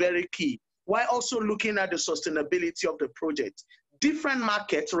innovation is very key, while also looking at the sustainability of the project. Different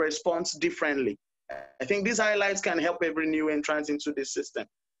markets respond differently. I think these highlights can help every new entrant into this system.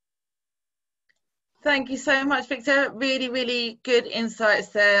 Thank you so much, Victor. Really, really good insights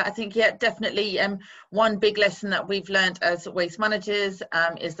there. I think, yeah, definitely one big lesson that we've learned as waste managers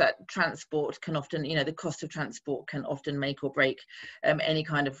is that transport can often, you know, the cost of transport can often make or break any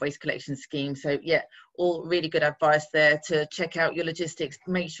kind of waste collection scheme. So, yeah, all really good advice there to check out your logistics,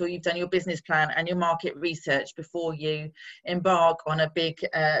 make sure you've done your business plan and your market research before you embark on a big,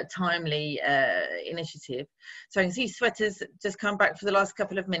 timely initiative. So I can see Sweta's just come back for the last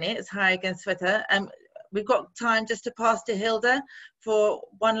couple of minutes. Hi again, Sweta. We've got time just to pass to Hilda for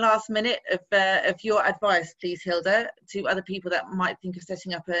one last minute of your advice, please, Hilda, to other people that might think of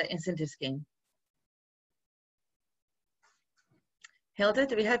setting up an incentive scheme. Hilda,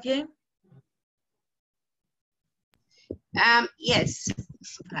 do we have you? Yes.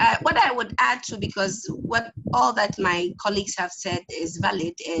 What I would add to, because what all that my colleagues have said is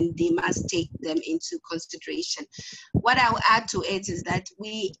valid and they must take them into consideration. What I will add to it is that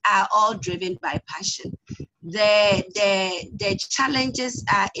we are all driven by passion. The challenges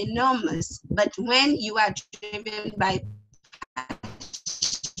are enormous, but when you are driven by passion,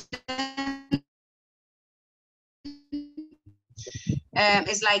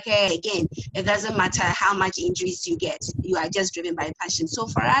 it's like, again, it doesn't matter how much injuries you get, you are just driven by passion. So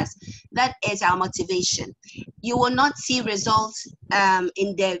for us, that is our motivation. You will not see results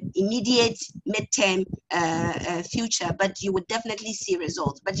in the immediate midterm future, but you will definitely see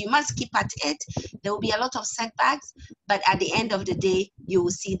results. But you must keep at it. There will be a lot of setbacks, but at the end of the day, you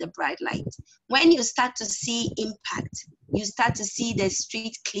will see the bright light. When you start to see impact, you start to see the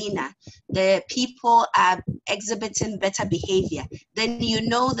street cleaner, the people are exhibiting better behavior, then you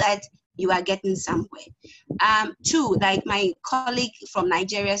know that you are getting somewhere. Two, like my colleague from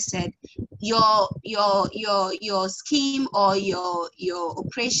Nigeria said, your scheme or your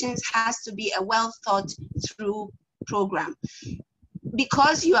operations has to be a well thought through program,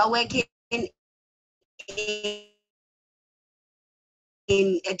 because you are working in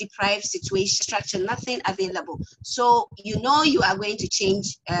a deprived situation, structure, nothing available. So you know you are going to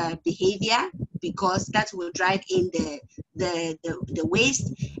change behavior, because that will drive in the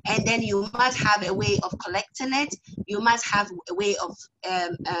waste. And then you must have a way of collecting it. You must have a way of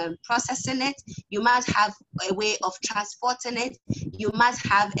processing it. You must have a way of transporting it. You must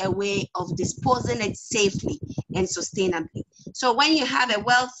have a way of disposing it safely and sustainably. So when you have a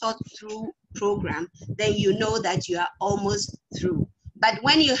well thought through program, then you know that you are almost through. But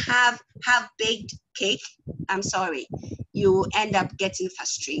when you have baked cake, I'm sorry, you end up getting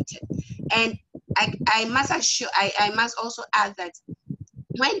frustrated. And I must also add that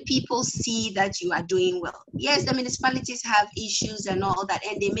when people see that you are doing well, yes, the municipalities have issues and all that,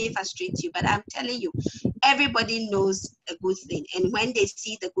 and they may frustrate you, but I'm telling you, everybody knows a good thing. And when they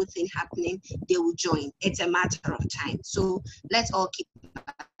see the good thing happening, they will join. It's a matter of time. So let's all keep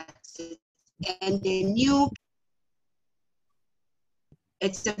at it. And the new,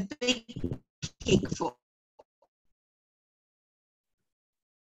 it's a big cake for.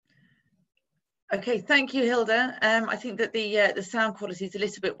 Okay, thank you, Hilda. I think that the sound quality is a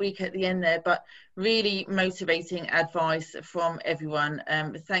little bit weak at the end there, but really motivating advice from everyone.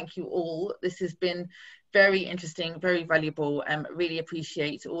 Thank you all. This has been very interesting, very valuable. Really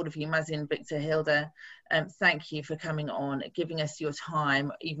appreciate all of you, Mazin, Victor, Hilda. Thank you for coming on, giving us your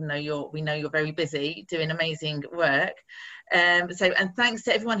time, even though we know you're very busy doing amazing work. And thanks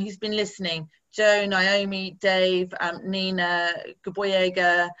to everyone who's been listening. Joe, Naomi, Dave, Nina,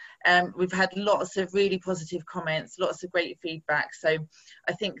 Gaboyega. We've had lots of really positive comments, lots of great feedback. So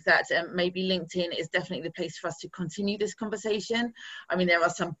I think that maybe LinkedIn is definitely the place for us to continue this conversation. I mean, there are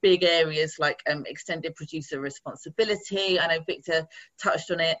some big areas like extended producer responsibility. I know Victor touched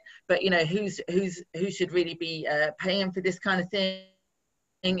on it, but you know, who should really be paying for this kind of thing?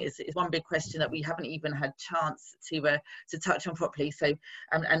 Is one big question that we haven't even had chance to touch on properly. So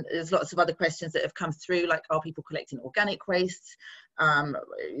and there's lots of other questions that have come through, like, are people collecting organic wastes?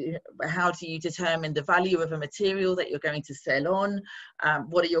 How do you determine the value of a material that you're going to sell on?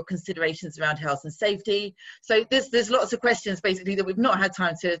 What are your considerations around health and safety? So there's lots of questions basically that we've not had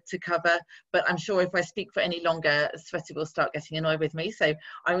time to cover, but I'm sure if I speak for any longer, Sveta will start getting annoyed with me. So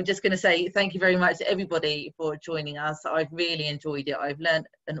I'm just going to say thank you very much to everybody for joining us. I've really enjoyed it. I've learned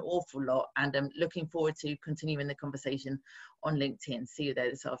an awful lot, and I'm looking forward to continuing the conversation on LinkedIn. See you there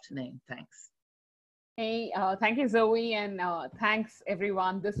this afternoon. Thanks. Hey, thank you, Zoe, and thanks,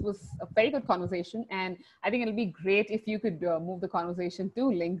 everyone. This was a very good conversation, and I think it'll be great if you could move the conversation to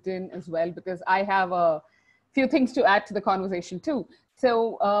LinkedIn as well, because I have a few things to add to the conversation too.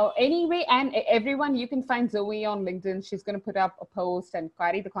 So anyway, and everyone, you can find Zoe on LinkedIn. She's going to put up a post and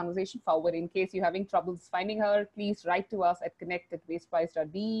carry the conversation forward. In case you're having troubles finding her, please write to us at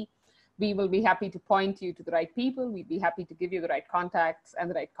connect@wastewise.de. We will be happy to point you to the right people. We'd be happy to give you the right contacts and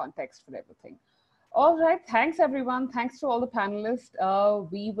the right context for everything. All right, thanks everyone. Thanks to all the panelists.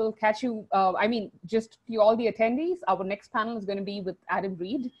 We will catch you, just to all the attendees, our next panel is going to be with Adam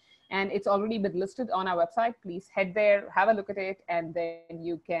Reed, and it's already been listed on our website. Please head there, have a look at it, and then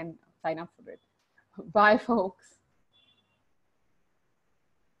you can sign up for it. Bye, folks.